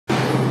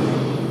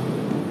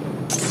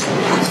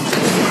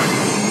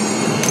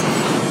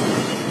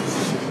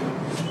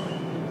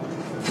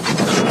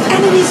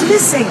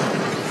missing.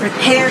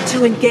 Prepare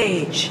to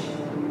engage.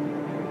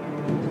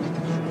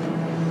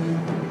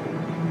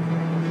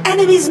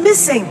 Enemies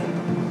missing.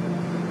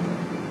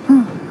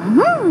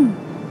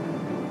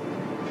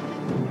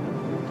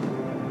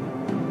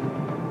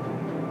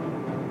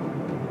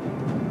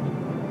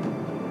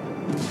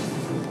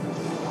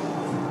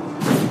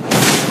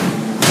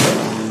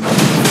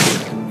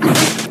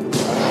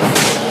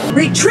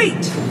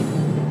 Retreat!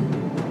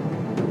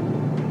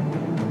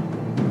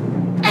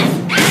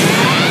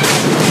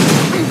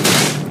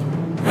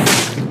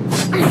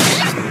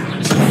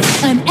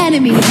 An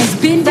enemy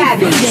has been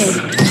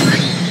defeated.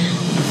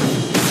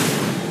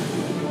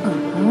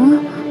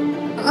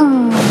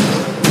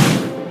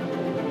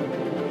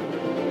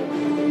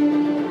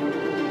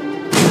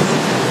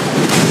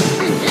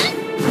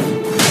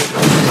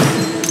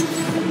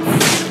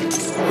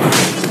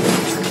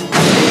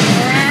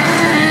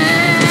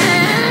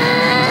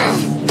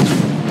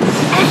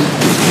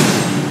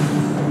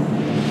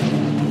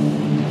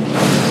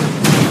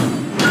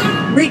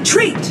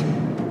 Retreat!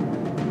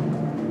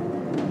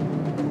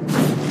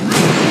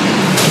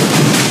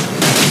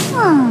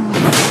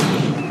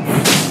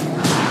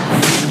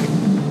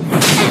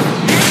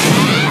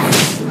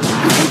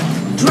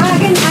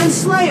 Dragon and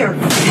Slayer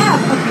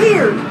have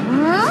appeared!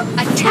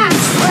 Attack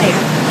Slayer!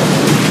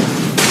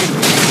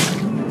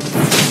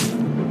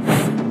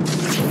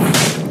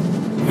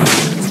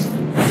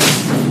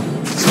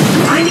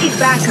 I need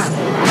backup.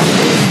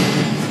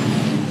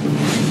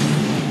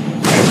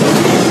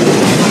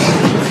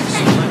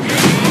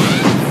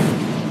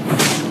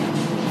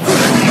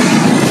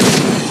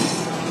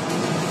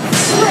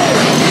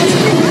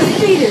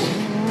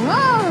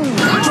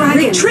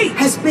 Retreat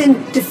has been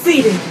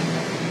defeated.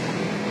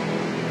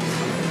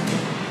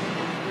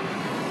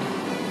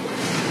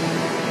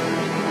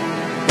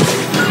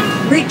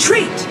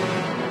 Retreat!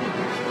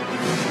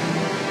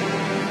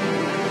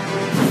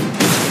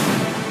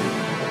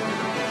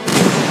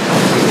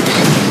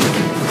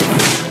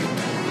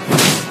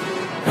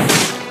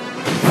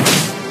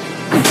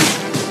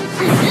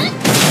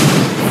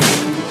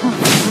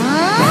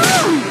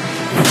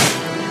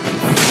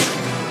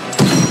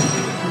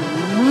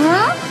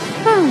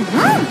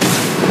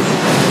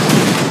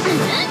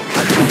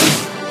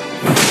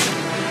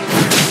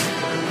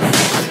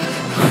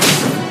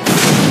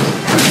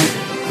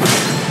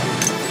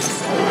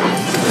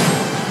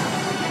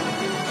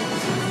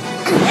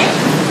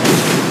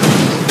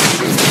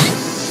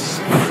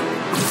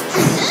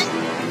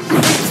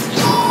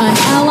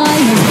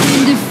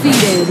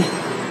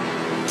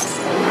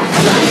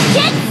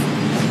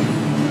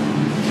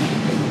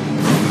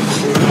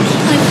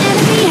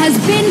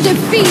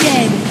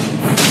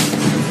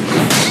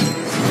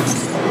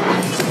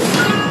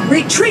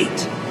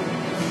 Retreat!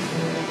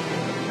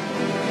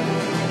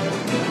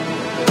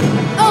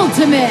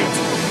 Ultimate!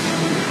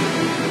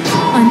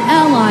 An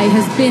ally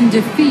has been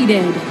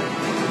defeated.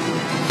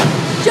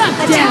 Shut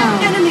down!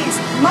 Attack enemies!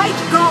 Light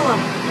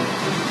Golem!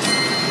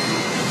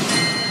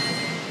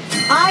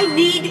 I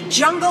need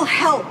jungle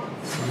help!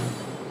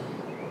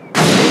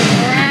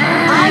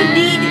 I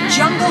need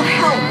jungle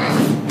help!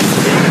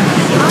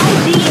 I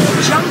need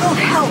jungle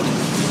help!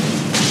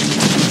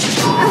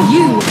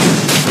 You!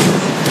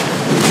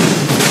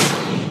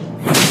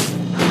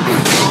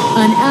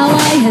 An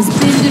ally has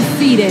been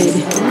defeated.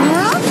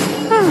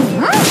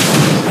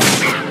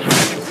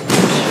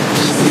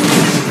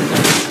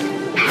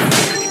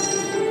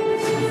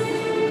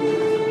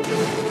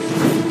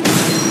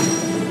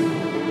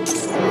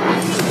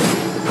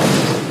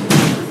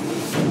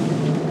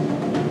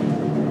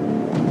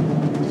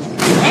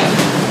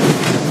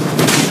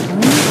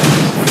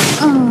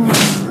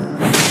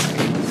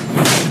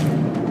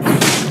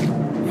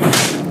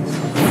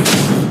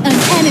 An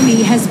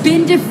enemy has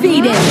been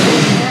defeated.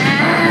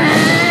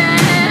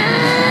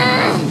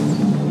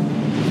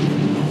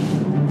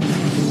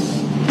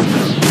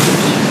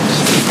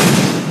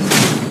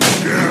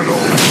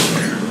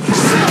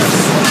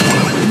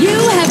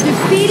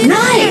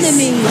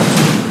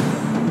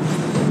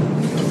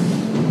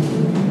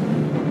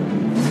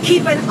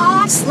 Keep an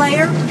eye.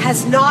 Slayer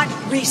has not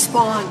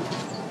respawned.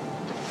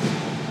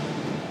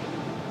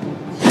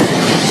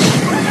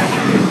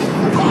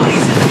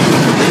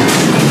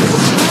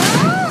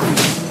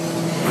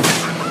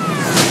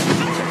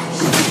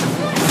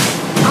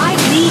 I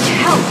need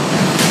help.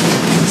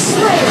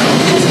 Slayer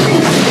has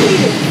been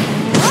defeated.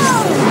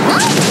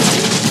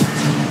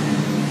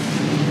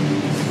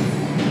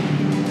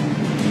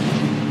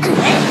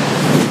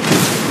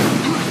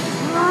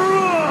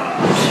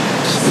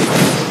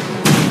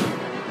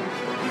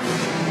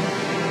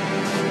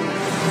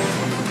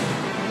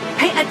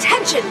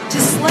 Attention to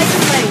Slayer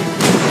Lane.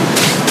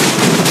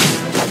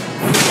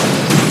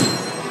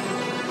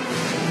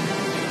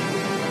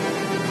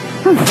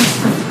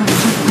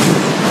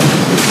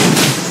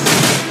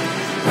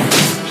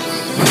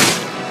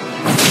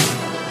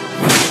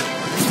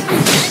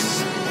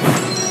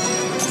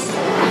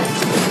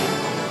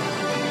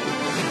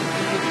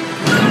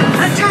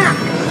 Attack!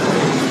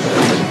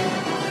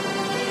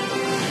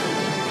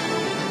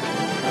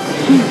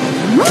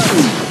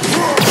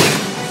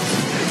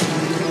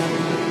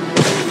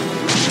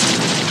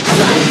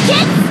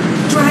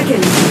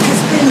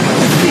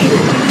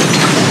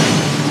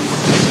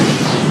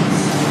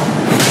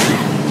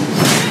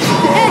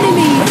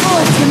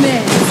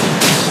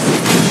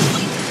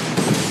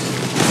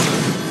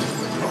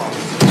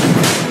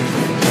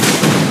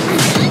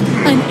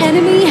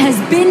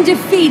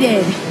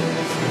 defeated.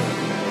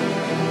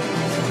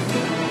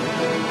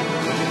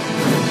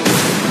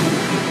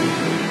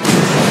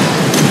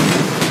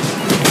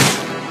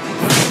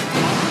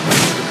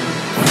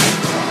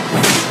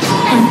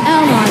 An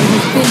ally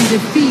has been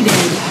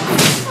defeated.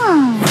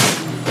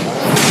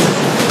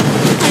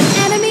 An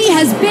enemy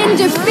has been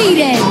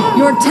defeated.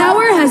 Your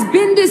tower has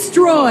been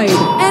destroyed.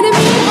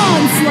 Enemy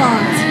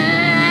onslaught.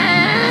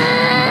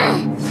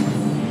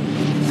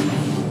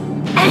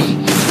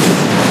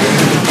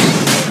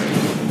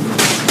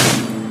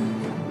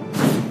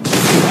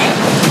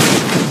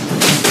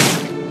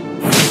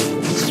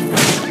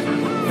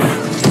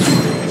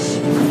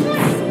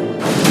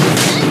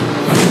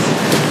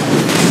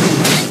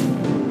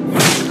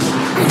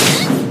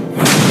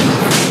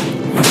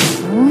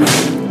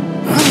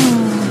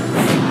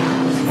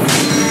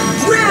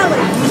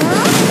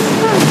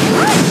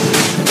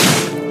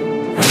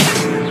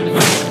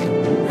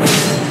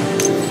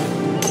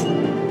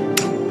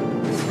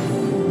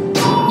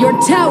 Your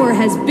tower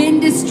has been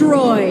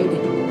destroyed.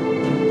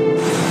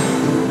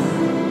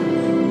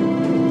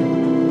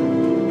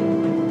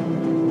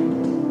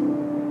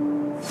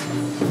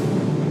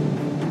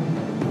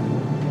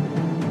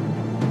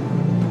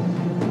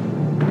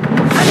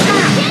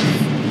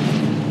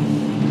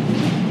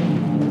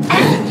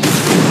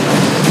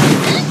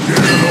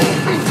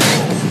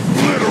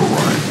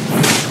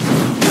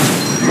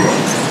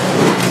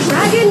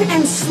 Dragon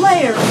and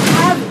Slayer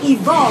have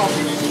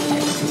evolved.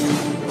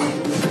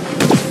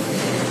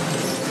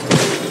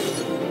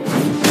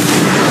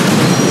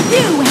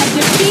 You have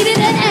defeated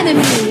an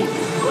enemy!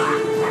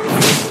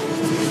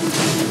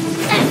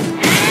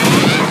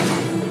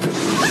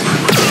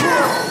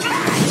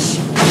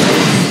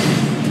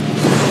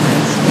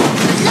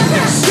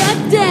 Shut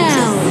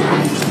down!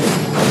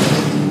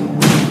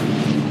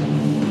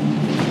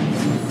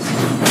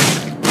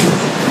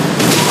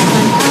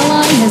 An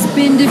ally has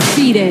been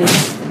defeated.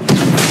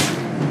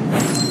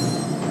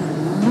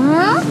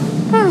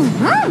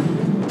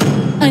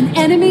 An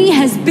enemy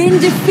has been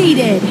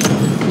defeated.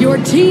 Your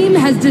team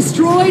has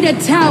destroyed a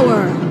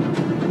tower.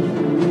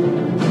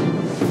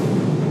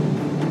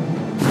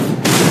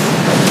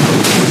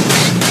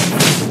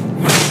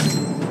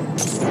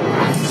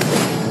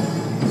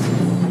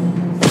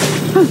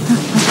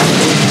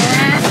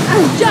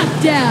 Shut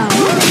down.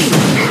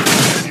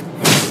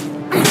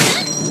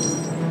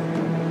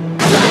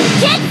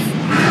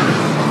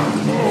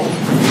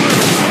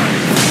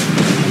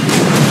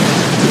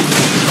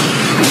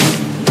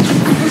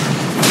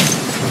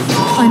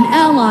 An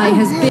ally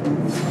has been...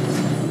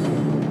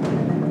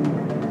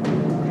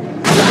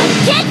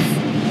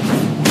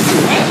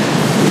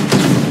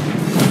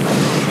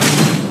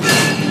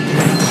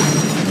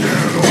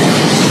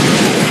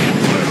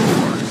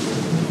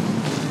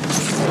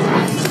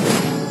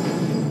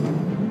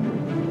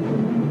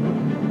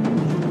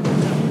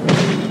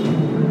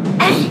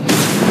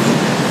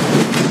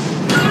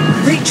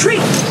 Retreat!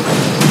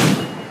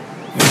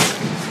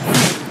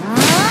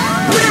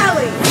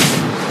 Rally!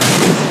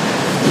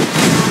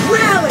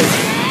 Rally!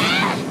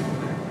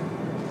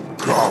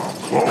 Come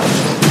close.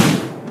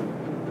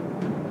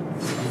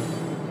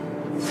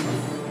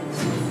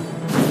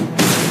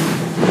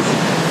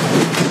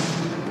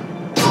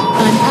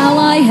 An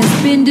ally has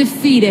been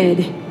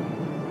defeated.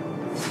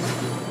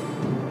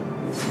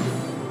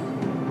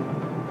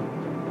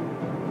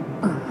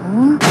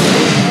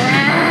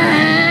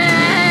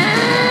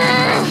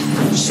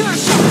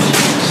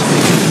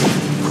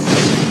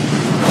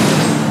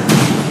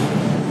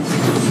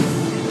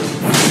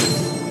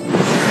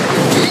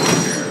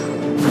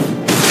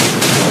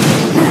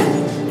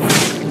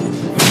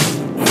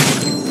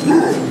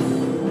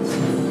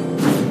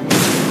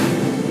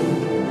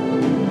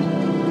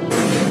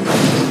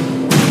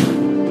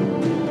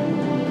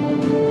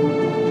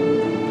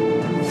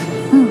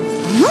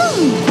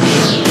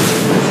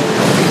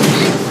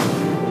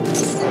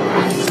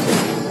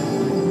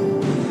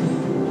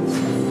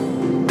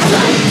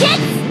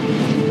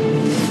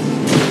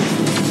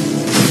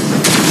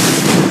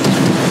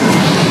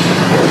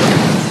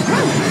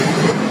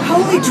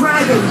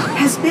 Dragon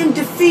has been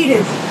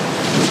defeated.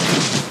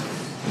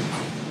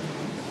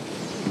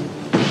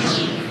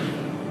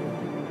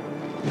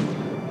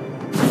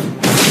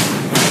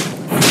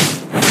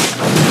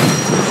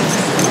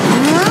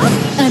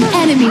 An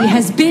enemy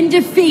has been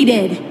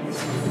defeated.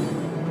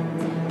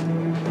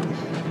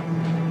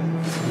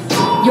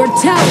 Your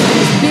tower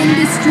has been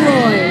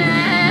destroyed.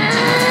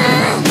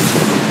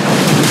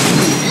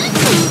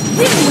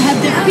 You have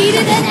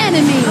defeated an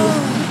enemy.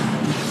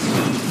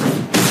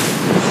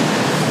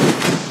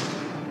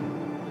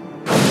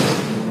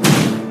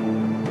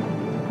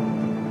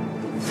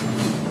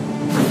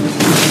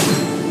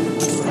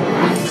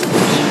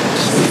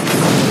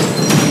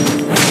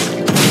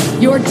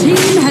 Your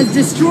team has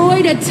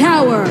destroyed a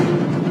tower.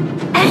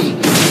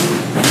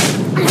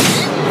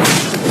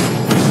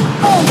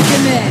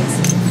 Ultimate.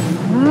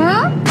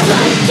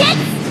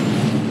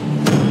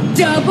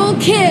 Double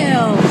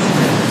kill.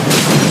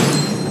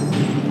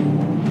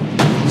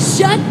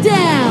 Shut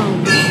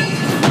down.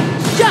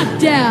 Shut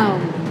down.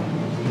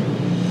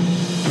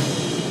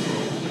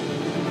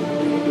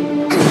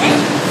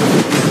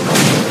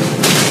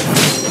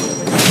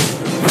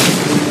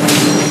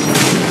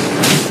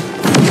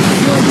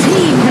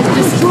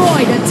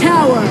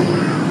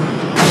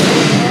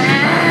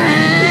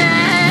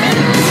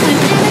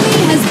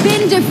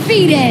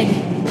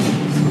 defeated!